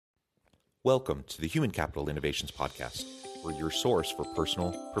Welcome to the Human Capital Innovations Podcast. We're your source for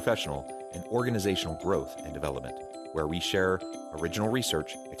personal, professional, and organizational growth and development, where we share original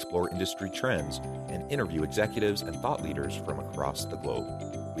research, explore industry trends, and interview executives and thought leaders from across the globe.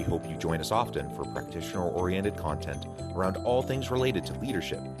 We hope you join us often for practitioner-oriented content around all things related to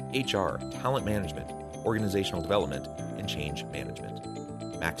leadership, HR, talent management, organizational development, and change management.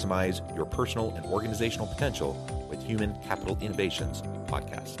 Maximize your personal and organizational potential with Human Capital Innovations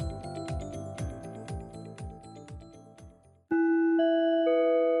Podcast.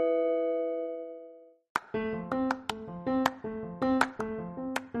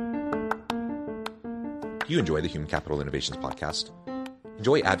 If you enjoy the Human Capital Innovations Podcast,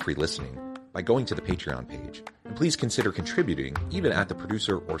 enjoy ad-free listening by going to the Patreon page, and please consider contributing even at the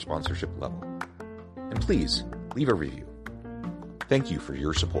producer or sponsorship level. And please leave a review. Thank you for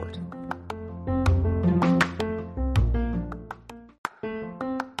your support.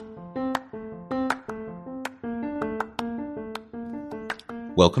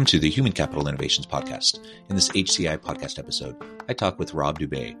 Welcome to the Human Capital Innovations Podcast. In this HCI podcast episode, I talk with Rob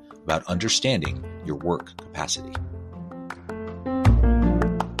Dube about understanding your work capacity.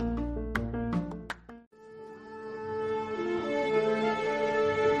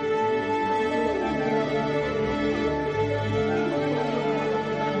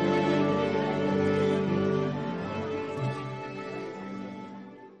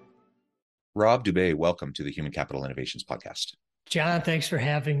 Rob Dube, welcome to the Human Capital Innovations Podcast. John, thanks for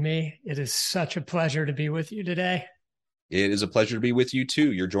having me. It is such a pleasure to be with you today. It is a pleasure to be with you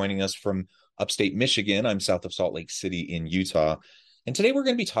too. You're joining us from upstate Michigan. I'm south of Salt Lake City in Utah. And today we're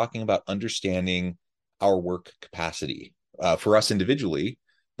going to be talking about understanding our work capacity for us individually,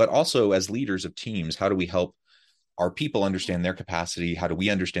 but also as leaders of teams. How do we help our people understand their capacity? How do we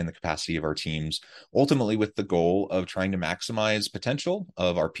understand the capacity of our teams? Ultimately with the goal of trying to maximize potential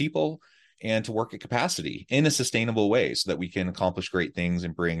of our people and to work at capacity in a sustainable way so that we can accomplish great things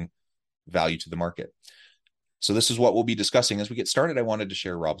and bring value to the market. So this is what we'll be discussing. As we get started, I wanted to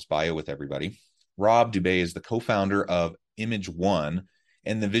share Rob's bio with everybody. Rob Dube is the co-founder of Image One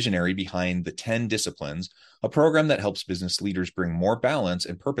and the visionary behind the 10 Disciplines, a program that helps business leaders bring more balance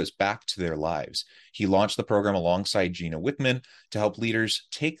and purpose back to their lives. He launched the program alongside Gina Wickman to help leaders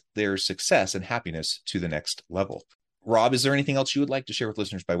take their success and happiness to the next level. Rob, is there anything else you would like to share with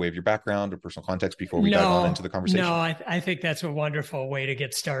listeners by way of your background or personal context before we dive on into the conversation? No, I think that's a wonderful way to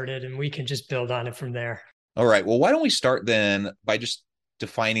get started, and we can just build on it from there. All right. Well, why don't we start then by just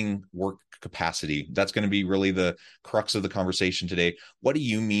defining work capacity? That's going to be really the crux of the conversation today. What do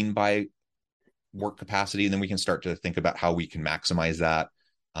you mean by work capacity? And then we can start to think about how we can maximize that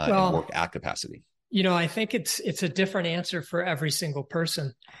and work at capacity. You know, I think it's a different answer for every single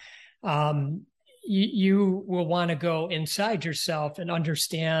person. You will want to go inside yourself and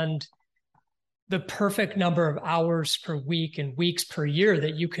understand the perfect number of hours per week and weeks per year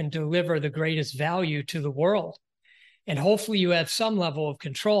that you can deliver the greatest value to the world. And hopefully you have some level of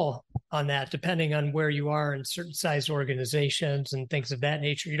control on that, depending on where you are in certain size organizations and things of that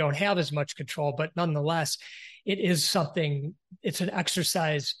nature. You don't have as much control, but nonetheless, it is something, it's an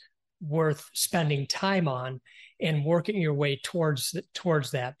exercise worth spending time on and working your way towards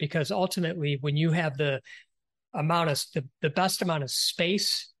that, because ultimately when you have the best amount of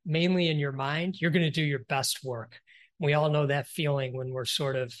space, mainly in your mind, you're going to do your best work. We all know that feeling when we're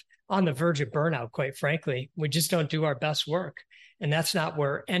sort of on the verge of burnout, quite frankly. We just don't do our best work. And that's not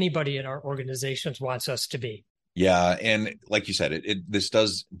where anybody in our organizations wants us to be. Yeah. And like you said, this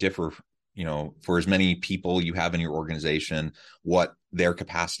does differ, you know, for as many people you have in your organization, what their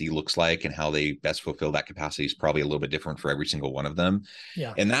capacity looks like and how they best fulfill that capacity is probably a little bit different for every single one of them.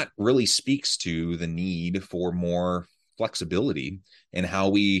 Yeah. And that really speaks to the need for more flexibility in how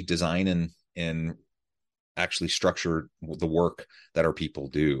we design and actually structure the work that our people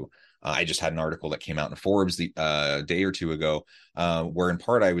do. I just had an article that came out in Forbes a day or two ago, where in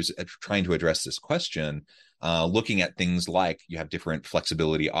part I was trying to address this question, looking at things like you have different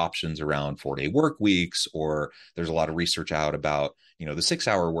flexibility options around 4-day work weeks, or there's a lot of research out about, you know, the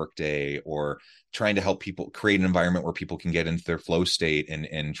 6-hour workday, or trying to help people create an environment where people can get into their flow state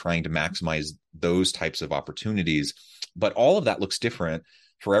and trying to maximize those types of opportunities. But all of that looks different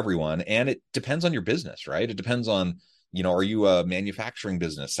for everyone. And it depends on your business, right? It depends on, you know, are you a manufacturing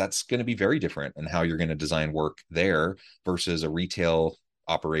business? That's going to be very different in how you're going to design work there versus a retail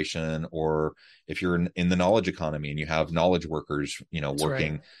operation, or if you're in the knowledge economy and you have knowledge workers, you know,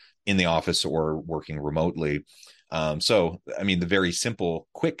 working in the office or working remotely. So, I mean, the very simple,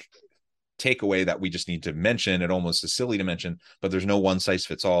 quick takeaway that we just need to mention, it almost is silly to mention, but there's no one size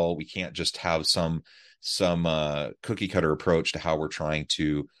fits all. We can't just have some cookie cutter approach to how we're trying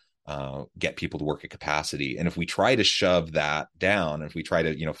to get people to work at capacity. And if we try to shove that down, if we try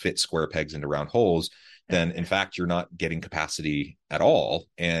to, fit square pegs into round holes, then in fact, you're not getting capacity at all.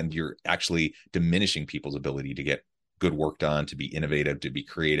 And you're actually diminishing people's ability to get good work done, to be innovative, to be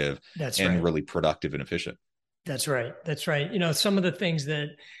creative, and really productive and efficient. That's right. That's right. Some of the things that,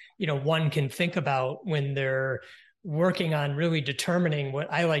 one can think about when they're working on really determining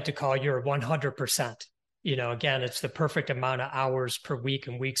what I like to call your 100%. Again, it's the perfect amount of hours per week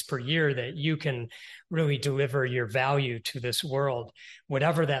and weeks per year that you can really deliver your value to this world,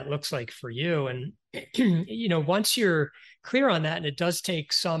 whatever that looks like for you. And, once you're clear on that, and it does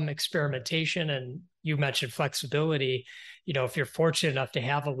take some experimentation, and you mentioned flexibility, if you're fortunate enough to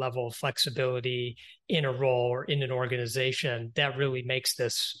have a level of flexibility in a role or in an organization, that really makes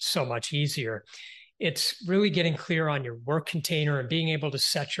this so much easier. It's really getting clear on your work container and being able to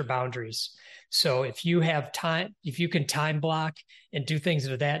set your boundaries. So if you have time, if you can time block and do things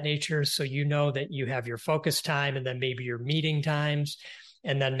of that nature, so that you have your focus time and then maybe your meeting times,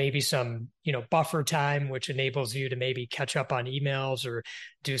 and then maybe some, buffer time, which enables you to maybe catch up on emails or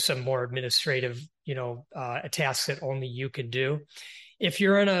do some more administrative, tasks that only you can do. If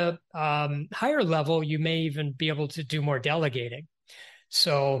you're in a higher level, you may even be able to do more delegating.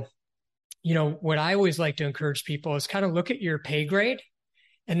 So, what I always like to encourage people is kind of look at your pay grade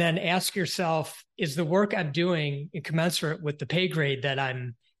and then ask yourself, is the work I'm doing commensurate with the pay grade that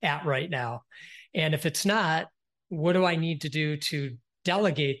I'm at right now? And if it's not, what do I need to do to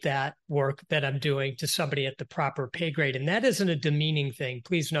delegate that work that I'm doing to somebody at the proper pay grade? And that isn't a demeaning thing.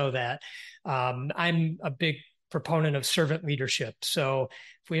 Please know that. I'm a big proponent of servant leadership. So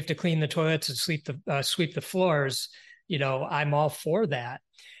if we have to clean the toilets and sweep the floors, I'm all for that.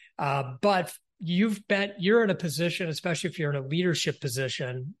 But you're in a position, especially if you're in a leadership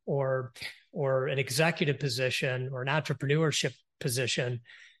position or an executive position or an entrepreneurship position,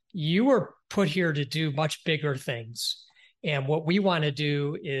 you were put here to do much bigger things. And what we want to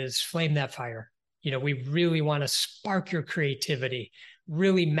do is flame that fire. We really want to spark your creativity,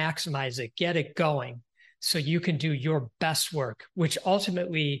 really maximize it, get it going so you can do your best work, which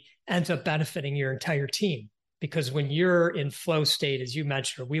ultimately ends up benefiting your entire team. Because when you're in flow state, as you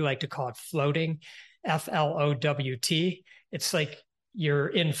mentioned, or we like to call it floating, FLOWT, it's like you're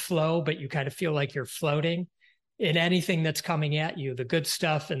in flow, but you kind of feel like you're floating in anything that's coming at you, the good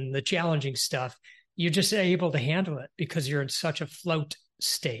stuff and the challenging stuff. You're just able to handle it because you're in such a float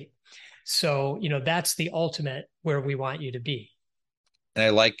state. So, that's the ultimate where we want you to be. And I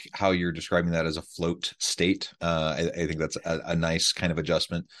like how you're describing that as a float state. I think that's a nice kind of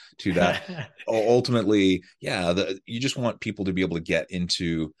adjustment to that. Ultimately, you just want people to be able to get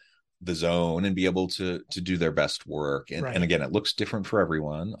into the zone and be able to do their best work. And again, it looks different for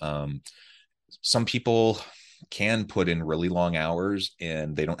everyone. Some people can put in really long hours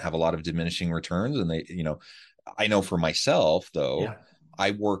and they don't have a lot of diminishing returns. And I know for myself though,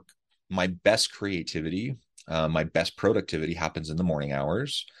 I work my best creativity, my best productivity happens in the morning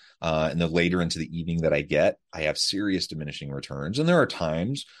hours. And the later into the evening that I have serious diminishing returns. And there are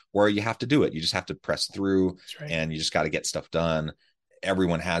times where you have to do it. You just have to press through and you just got to get stuff done.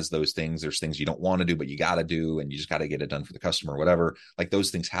 Everyone has those things. There's things you don't want to do, but you got to do, and you just got to get it done for the customer or whatever. Like those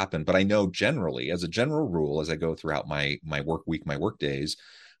things happen. But I know generally, as a general rule, as I go throughout my work week, my work days,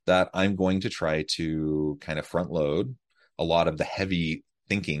 that I'm going to try to kind of front load a lot of the heavy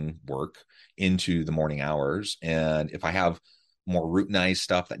thinking work into the morning hours. And if I have more routinized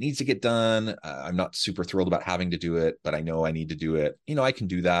stuff that needs to get done, I'm not super thrilled about having to do it, but I know I need to do it. I can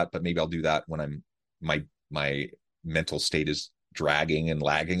do that, but maybe I'll do that when my mental state is dragging and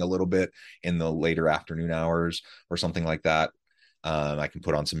lagging a little bit in the later afternoon hours or something like that. I can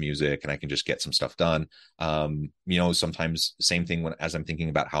put on some music and I can just get some stuff done. Sometimes same thing as I'm thinking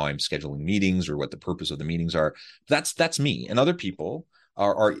about how I'm scheduling meetings or what the purpose of the meetings are. That's me. And other people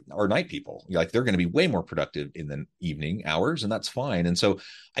are night people. Like they're going to be way more productive in the evening hours, and that's fine. And so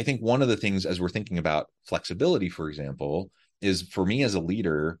I think one of the things as we're thinking about flexibility, for example, is for me as a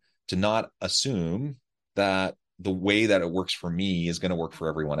leader to not assume that the way that it works for me is going to work for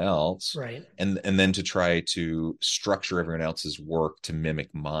everyone else. Right. And then to try to structure everyone else's work to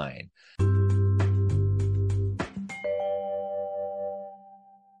mimic mine.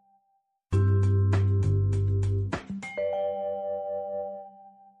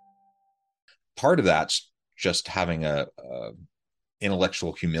 Part of that's just having a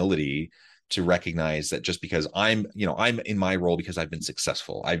intellectual humility to recognize that just because I'm in my role because I've been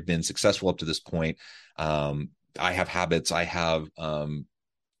successful up to this point. I have habits. I have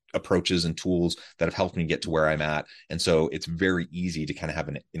approaches and tools that have helped me get to where I'm at. And so it's very easy to kind of have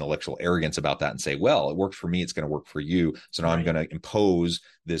an intellectual arrogance about that and say, well, it worked for me, it's going to work for you. So now I'm going to impose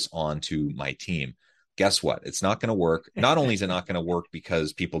this onto my team. Guess what? It's not going to work. Not only is it not going to work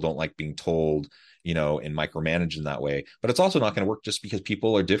because people don't like being told, and micromanaged in that way, but it's also not going to work just because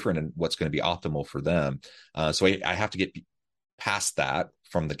people are different and what's going to be optimal for them. So I have to get past that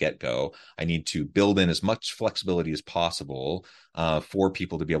from the get-go. I need to build in as much flexibility as possible for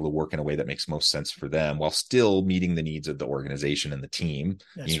people to be able to work in a way that makes most sense for them while still meeting the needs of the organization and the team.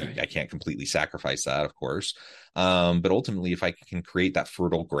 Right. I can't completely sacrifice that, of course. But ultimately, if I can create that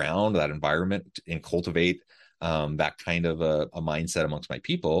fertile ground, that environment, and cultivate that kind of a mindset amongst my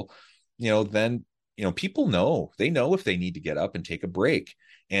people, then people know if they need to get up and take a break.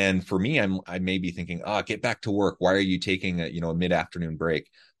 And for me, I may be thinking, get back to work. Why are you taking a mid-afternoon break?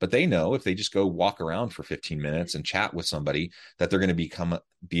 But they know if they just go walk around for 15 minutes and chat with somebody, that they're going to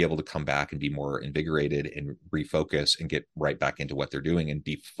be able to come back and be more invigorated and refocus and get right back into what they're doing and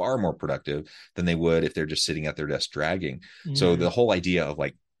be far more productive than they would if they're just sitting at their desk dragging. So the whole idea of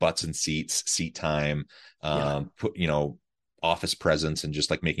like butts and seats, seat time, office presence, and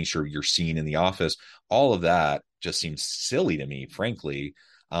just like making sure you're seen in the office, all of that just seems silly to me, frankly,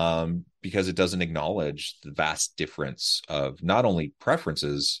 because it doesn't acknowledge the vast difference of not only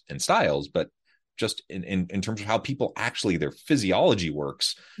preferences and styles, but just in terms of how people actually, their physiology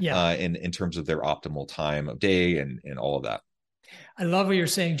works, in terms of their optimal time of day and all of that. I love what you're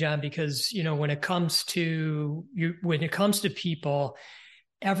saying, John, because when it comes to people,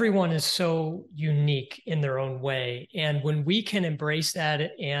 everyone is so unique in their own way. And when we can embrace that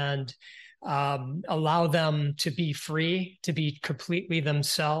and allow them to be free, to be completely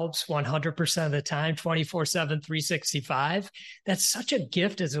themselves 100% of the time, 24/7, 365, that's such a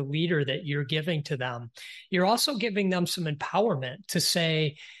gift as a leader that you're giving to them. You're also giving them some empowerment to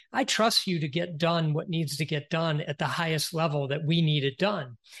say, I trust you to get done what needs to get done at the highest level that we need it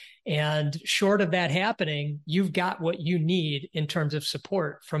done. And short of that happening, you've got what you need in terms of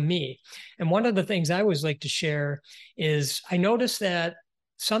support from me. And one of the things I always like to share is I notice that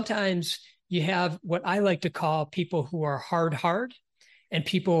sometimes you have what I like to call people who are hard, and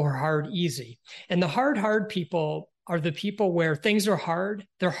people who are hard, easy. And the hard people are the people where things are hard.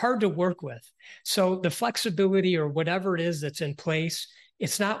 They're hard to work with. So the flexibility or whatever it is that's in place,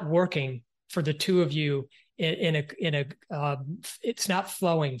 it's not working for the two of you it's not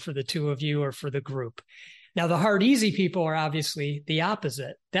flowing for the two of you or for the group. Now, the hard, easy people are obviously the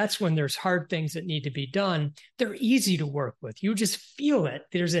opposite. That's when there's hard things that need to be done. They're easy to work with. You just feel it.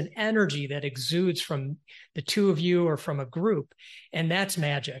 There's an energy that exudes from the two of you or from a group, and that's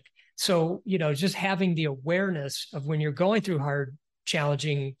magic. So, just having the awareness of when you're going through hard,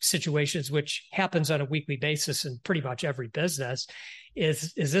 challenging situations, which happens on a weekly basis in pretty much every business,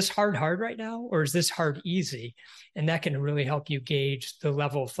 is this hard right now, or is this hard easy? And that can really help you gauge the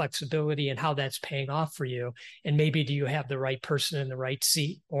level of flexibility and how that's paying off for you. And maybe do you have the right person in the right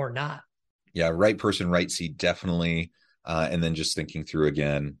seat or not? Yeah, right person, right seat, definitely. And then just thinking through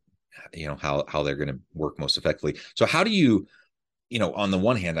again, how they're going to work most effectively. So how do you, on the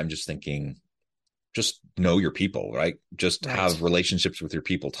one hand, I'm just thinking, just know your people, right? Just have relationships with your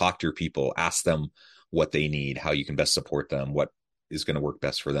people, talk to your people, ask them what they need, how you can best support them, what is going to work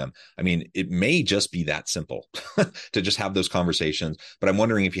best for them. I mean, it may just be that simple to just have those conversations, but I'm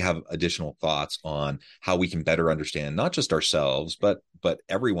wondering if you have additional thoughts on how we can better understand not just ourselves, but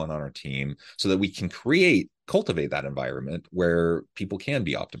everyone on our team, so that we can cultivate that environment where people can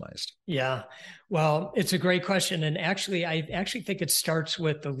be optimized. Yeah, well, it's a great question. And actually, I think it starts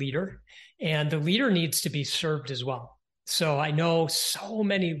with the leader, and the leader needs to be served as well. So I know so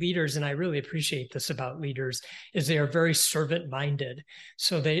many leaders, and I really appreciate this about leaders, is they are very servant-minded.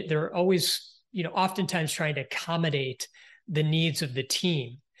 So they're always, oftentimes trying to accommodate the needs of the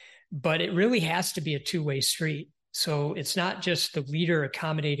team. But it really has to be a two-way street. So it's not just the leader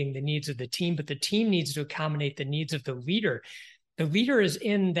accommodating the needs of the team, but the team needs to accommodate the needs of the leader. The leader is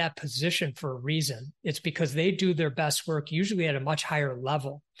in that position for a reason. It's because they do their best work, usually at a much higher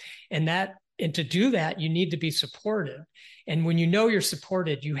level. And to do that, you need to be supportive. And when you know you're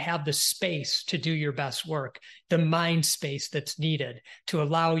supported, you have the space to do your best work, the mind space that's needed to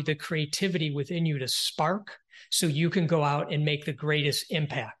allow the creativity within you to spark so you can go out and make the greatest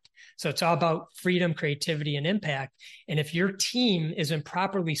impact. So it's all about freedom, creativity, and impact. And if your team isn't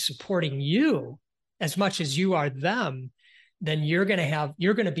properly supporting you as much as you are them, then you're going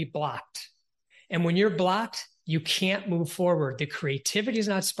to be blocked. And when you're blocked, you can't move forward. The creativity is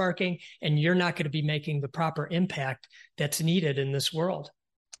not sparking, and you're not going to be making the proper impact that's needed in this world.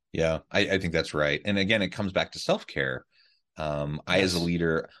 Yeah, I think that's right. And again, it comes back to self-care. I, as a Yes,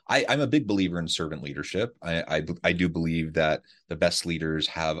 leader, I'm a big believer in servant leadership. I do believe that the best leaders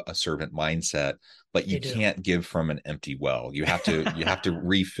have a servant mindset, but you they do. can't give from an empty well. You have to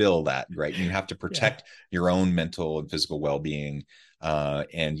refill that, right? And you have to Yeah, protect your own mental and physical well-being.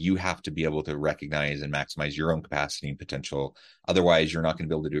 And you have to be able to recognize and maximize your own capacity and potential. Otherwise, you're not going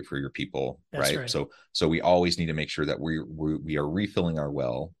to be able to do it for your people, that's right? right. So we always need to make sure that we are refilling our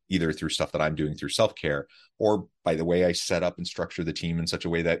well, either through stuff that I'm doing through self-care, or by the way I set up and structure the team in such a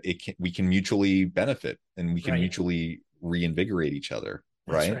way that we can mutually benefit and we can Right. mutually reinvigorate each other,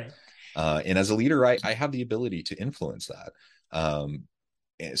 That's right? right. And as a leader, I have the ability to influence that.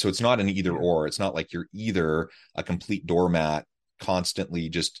 So it's not an either Yeah. or. It's not like you're either a complete doormat, constantly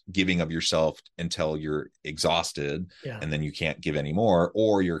just giving of yourself until you're exhausted Yeah. and then you can't give anymore,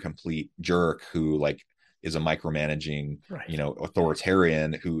 or you're a complete jerk who like is a micromanaging, Right.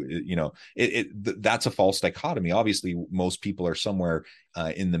 authoritarian who, that's a false dichotomy. Obviously most people are somewhere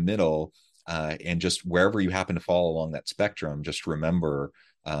in the middle, and just wherever you happen to fall along that spectrum, just remember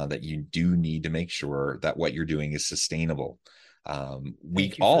that you do need to make sure that what you're doing is sustainable. We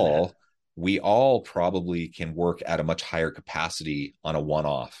Thank you for that. all probably can work at a much higher capacity on a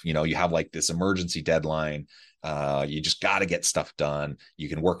one-off. You have like this emergency deadline. You just got to get stuff done. You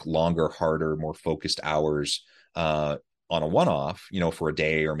can work longer, harder, more focused hours on a one-off, for a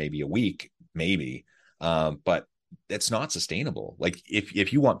day or maybe a week, maybe. But it's not sustainable. Like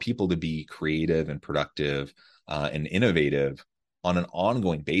if you want people to be creative and productive and innovative on an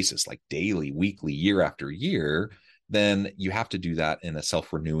ongoing basis, like daily, weekly, year after year, then you have to do that in a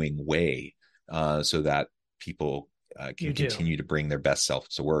self-renewing way, so that people You can do. continue to bring their best self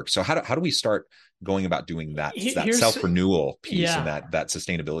to work. So how do we start going about doing that Here's, self-renewal piece and yeah, that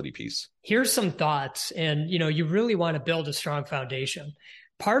sustainability piece? here's some thoughts. And, you really want to build a strong foundation.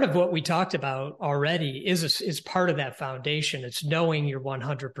 Part of what we talked about already is part of that foundation. It's knowing you're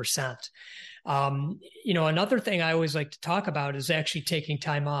 100%. Another thing I always like to talk about is actually taking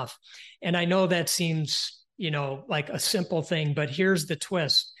time off. And I know that seems, like a simple thing, but here's the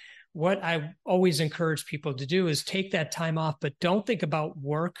twist. What I always encourage people to do is take that time off, but don't think about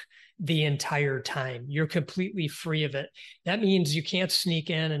work the entire time. You're completely free of it. That means you can't sneak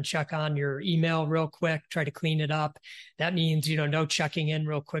in and check on your email real quick, try to clean it up. That means, no checking in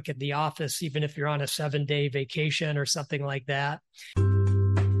real quick at the office, even if you're on a 7-day vacation or something like that.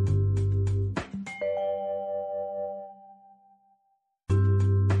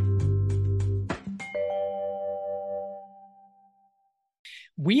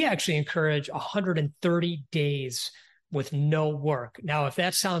 We actually encourage 130 days with no work. Now, if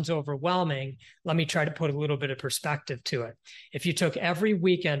that sounds overwhelming, let me try to put a little bit of perspective to it. If you took every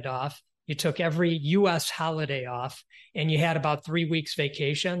weekend off, you took every US holiday off, and you had about 3 weeks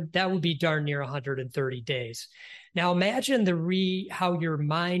vacation, that would be darn near 130 days. Now imagine how your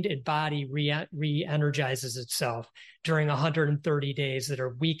mind and body re-energizes itself during 130 days that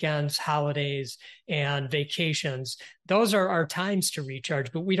are weekends, holidays, and vacations. Those are our times to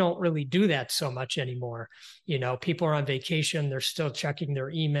recharge, but we don't really do that so much anymore. People are on vacation, they're still checking their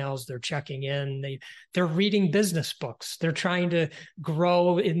emails, they're checking in, they're reading business books, they're trying to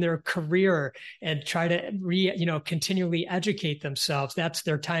grow in their career and try to continually educate themselves. That's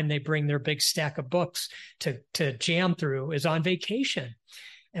their time. They bring their big stack of books to jam through, is on vacation.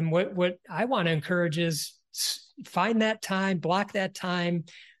 And what I want to encourage is find that time, block that time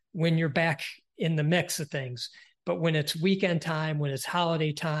when you're back in the mix of things. But when it's weekend time, when it's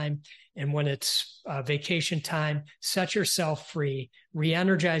holiday time, and when it's vacation time, set yourself free,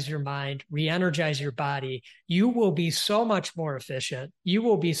 re-energize your mind, re-energize your body. You will be so much more efficient. You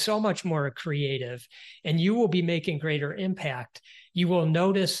will be so much more creative, and you will be making greater impact. You will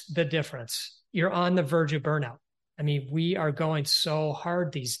notice the difference. You're on the verge of burnout. I mean, we are going so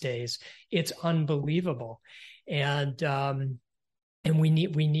hard these days. It's unbelievable. And we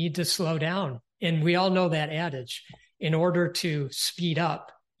need to slow down. And we all know that adage. In order to speed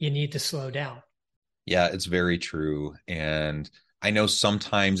up, you need to slow down. Yeah, it's very true. And I know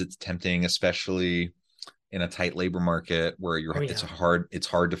sometimes it's tempting, especially in a tight labor market where Oh it's yeah. hard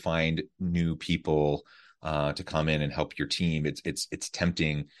to find new people to come in and help your team. It's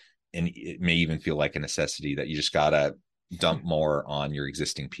tempting, and it may even feel like a necessity that you just gotta dump more on your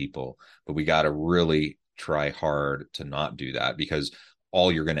existing people. But we gotta really try hard to not do that, because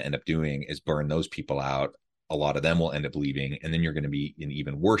all you're going to end up doing is burn those people out. A lot of them will end up leaving, and then you're going to be in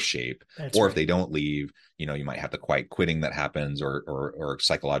even worse shape. That's Or if right. they don't leave, you might have the quiet quitting that happens, or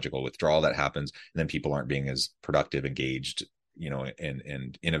psychological withdrawal that happens, and then people aren't being as productive, engaged,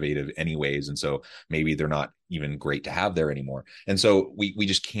 and innovative anyways. And so maybe they're not even great to have there anymore. And so we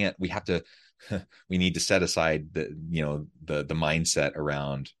just can't, we have to, we need to set aside the mindset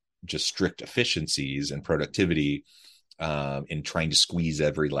around just strict efficiencies and productivity, in trying to squeeze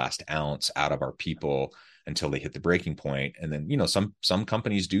every last ounce out of our people until they hit the breaking point. And then, some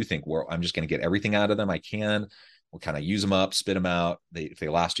companies do think, well, I'm just going to get everything out of them I can. We'll kind of use them up, spit them out. If they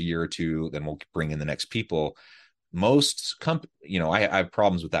last a year or two, then we'll bring in the next people. I have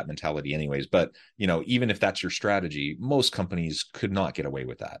problems with that mentality anyways, but even if that's your strategy, most companies could not get away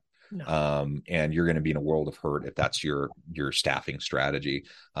with that. No. And you're going to be in a world of hurt if that's your staffing strategy.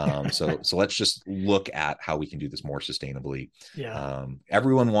 So let's just look at how we can do this more sustainably. Yeah.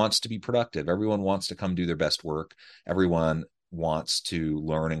 Everyone wants to be productive. Everyone wants to come do their best work. Everyone wants to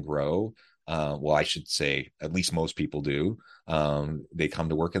learn and grow. Well, I should say at least most people do. They come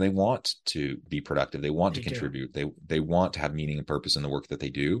to work and they want to be productive. They want to contribute. They want to have meaning and purpose in the work that they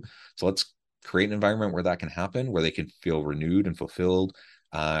do. So let's create an environment where that can happen, where they can feel renewed and fulfilled.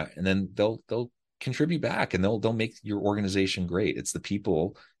 And then they'll contribute back, and they'll make your organization great. It's the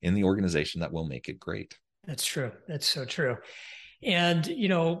people in the organization that will make it great. That's true. That's so true. And,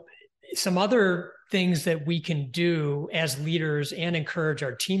 some other things that we can do as leaders and encourage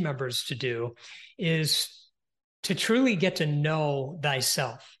our team members to do is to truly get to know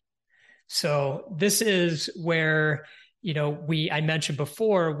thyself. So this is where, I mentioned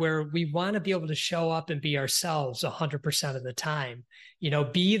before, where we want to be able to show up and be ourselves 100% of the time,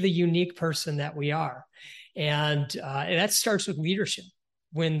 be the unique person that we are. And that starts with leadership.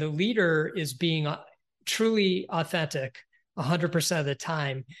 When the leader is being truly authentic 100% of the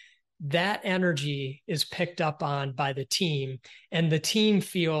time, that energy is picked up on by the team, and the team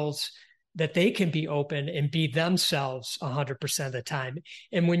feels that they can be open and be themselves 100% of the time.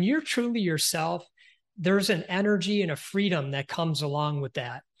 And when you're truly yourself, there's an energy and a freedom that comes along with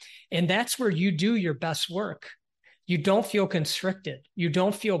that. And that's where you do your best work. You don't feel constricted. You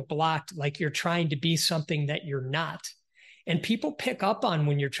don't feel blocked, like you're trying to be something that you're not. And people pick up on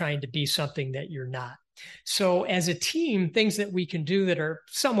when you're trying to be something that you're not. So as a team, things that we can do that are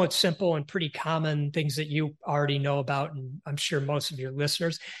somewhat simple and pretty common, things that you already know about, and I'm sure most of your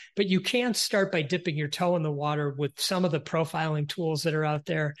listeners, but you can start by dipping your toe in the water with some of the profiling tools that are out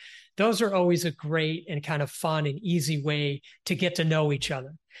there. Those are always a great and kind of fun and easy way to get to know each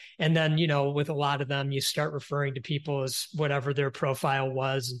other. And then, with a lot of them, you start referring to people as whatever their profile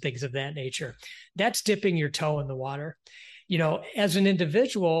was and things of that nature. That's dipping your toe in the water. As an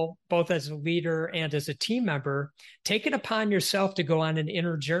individual, both as a leader and as a team member, take it upon yourself to go on an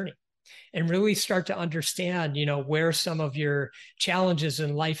inner journey and really start to understand, where some of your challenges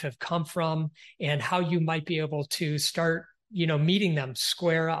in life have come from and how you might be able to start, meeting them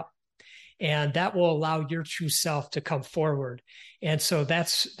square up. And that will allow your true self to come forward. And so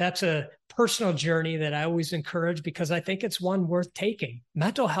that's a personal journey that I always encourage, because I think it's one worth taking.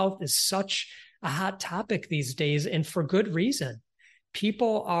 Mental health is such a hot topic these days, and for good reason.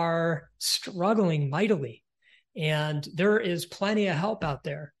 People are struggling mightily, and there is plenty of help out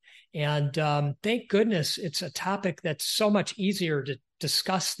there. And thank goodness it's a topic that's so much easier to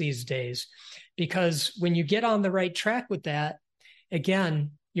discuss these days, because when you get on the right track with that,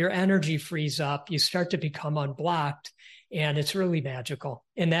 again, your energy frees up, you start to become unblocked, and it's really magical.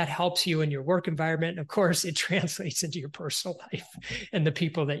 And that helps you in your work environment. And of course, it translates into your personal life and the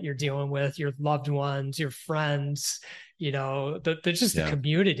people that you're dealing with, your loved ones, your friends, the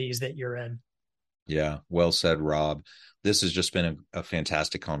communities that you're in. Yeah. Well said, Rob. This has just been a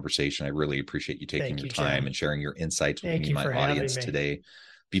fantastic conversation. I really appreciate you taking your time and sharing your insights with me and my audience today.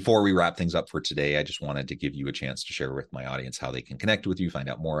 Before we wrap things up for today, I just wanted to give you a chance to share with my audience how they can connect with you, find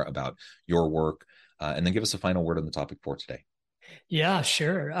out more about your work, and then give us a final word on the topic for today. Yeah,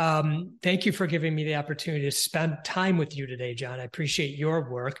 sure. Thank you for giving me the opportunity to spend time with you today, John. I appreciate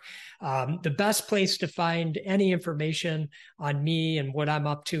your work. The best place to find any information on me and what I'm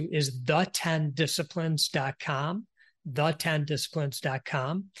up to is the10disciplines.com,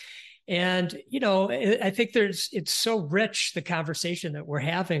 the10disciplines.com. And, I think it's so rich, the conversation that we're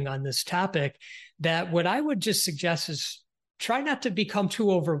having on this topic, that what I would just suggest is try not to become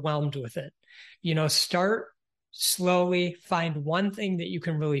too overwhelmed with it. Start slowly, find one thing that you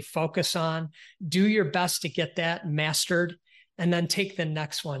can really focus on, do your best to get that mastered, and then take the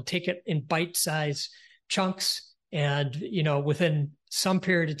next one, take it in bite-sized chunks. And, within some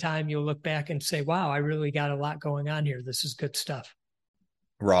period of time, you'll look back and say, wow, I really got a lot going on here. This is good stuff.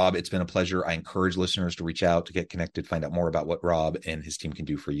 Rob, it's been a pleasure. I encourage listeners to reach out, to get connected, find out more about what Rob and his team can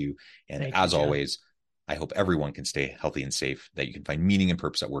do for you. And as always, I hope everyone can stay healthy and safe, that you can find meaning and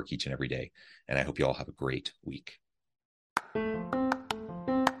purpose at work each and every day. And I hope you all have a great week. Do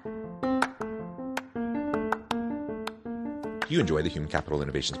you enjoy the Human Capital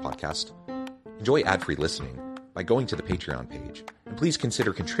Innovations podcast? Enjoy ad-free listening by going to the Patreon page, and please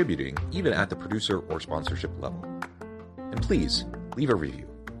consider contributing even at the producer or sponsorship level. And please leave a review.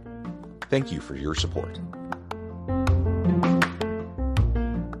 Thank you for your support.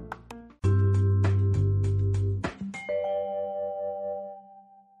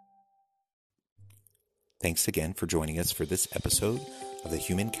 Thanks again for joining us for this episode of the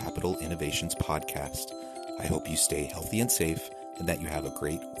Human Capital Innovations podcast. I hope you stay healthy and safe and that you have a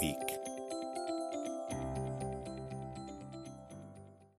great week.